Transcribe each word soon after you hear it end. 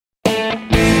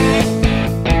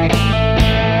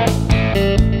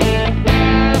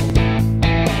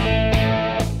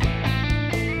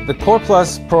Core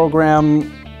Plus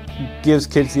program gives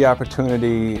kids the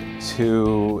opportunity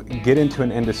to get into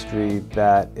an industry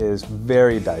that is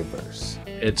very diverse.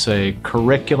 It's a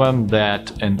curriculum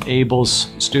that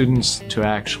enables students to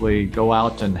actually go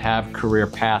out and have career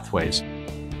pathways.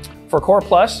 For Core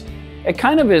Plus, it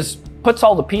kind of puts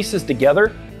all the pieces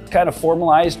together, kind of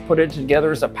formalized, put it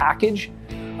together as a package,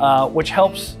 which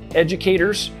helps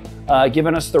educators,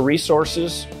 giving us the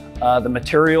resources, the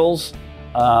materials,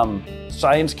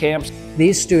 science camps.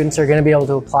 These students are going to be able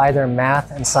to apply their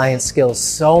math and science skills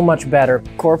so much better.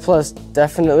 Core Plus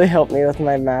definitely helped me with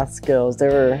my math skills. They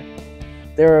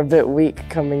were a bit weak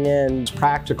coming in. It's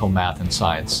practical math and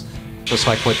science. Just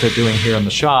like what they're doing here in the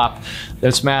shop,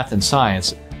 there's math and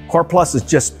science. Core Plus is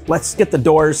just, let's get the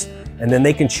doors, and then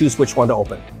they can choose which one to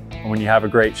open. When you have a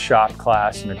great shop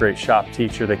class and a great shop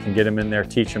teacher that can get them in there,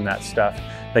 teach them that stuff,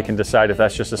 they can decide if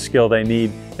that's just a skill they need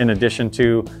in addition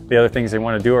to the other things they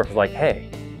want to do, or if it's like, hey,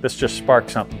 this just sparked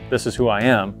something, this is who I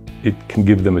am. It can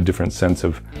give them a different sense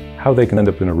of how they can end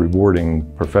up in a rewarding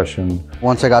profession.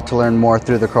 Once I got to learn more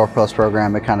through the Core Plus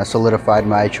program, it kind of solidified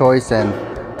my choice and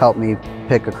helped me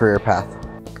pick a career path.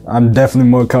 I'm definitely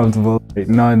more comfortable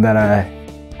knowing that I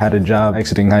had a job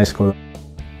exiting high school.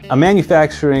 A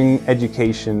manufacturing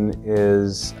education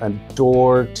is a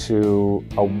door to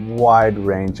a wide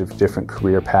range of different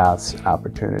career paths and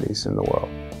opportunities in the world.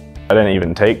 I didn't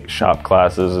even take shop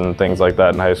classes and things like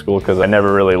that in high school because I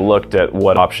never really looked at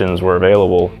what options were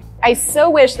available. I so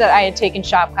wish that I had taken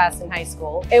shop class in high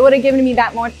school. It would have given me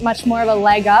that much more of a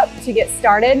leg up to get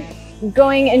started.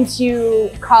 Going into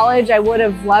college, I would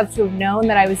have loved to have known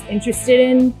that I was interested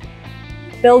in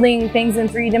building things in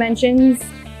 3 dimensions.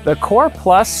 The Core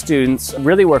Plus students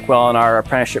really work well in our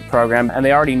apprenticeship program, and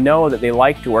they already know that they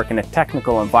like to work in a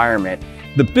technical environment.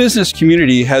 The business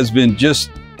community has been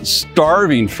just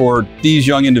starving for these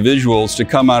young individuals to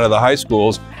come out of the high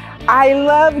schools. I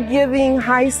love giving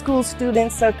high school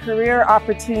students a career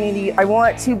opportunity. I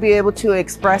want to be able to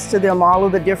express to them all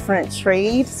of the different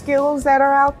trade skills that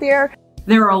are out there.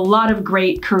 There are a lot of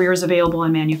great careers available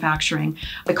in manufacturing.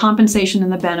 The compensation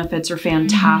and the benefits are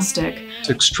fantastic. It's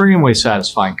extremely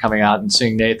satisfying coming out and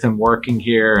seeing Nathan working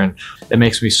here, and it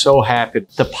makes me so happy.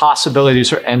 The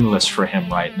possibilities are endless for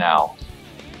him right now.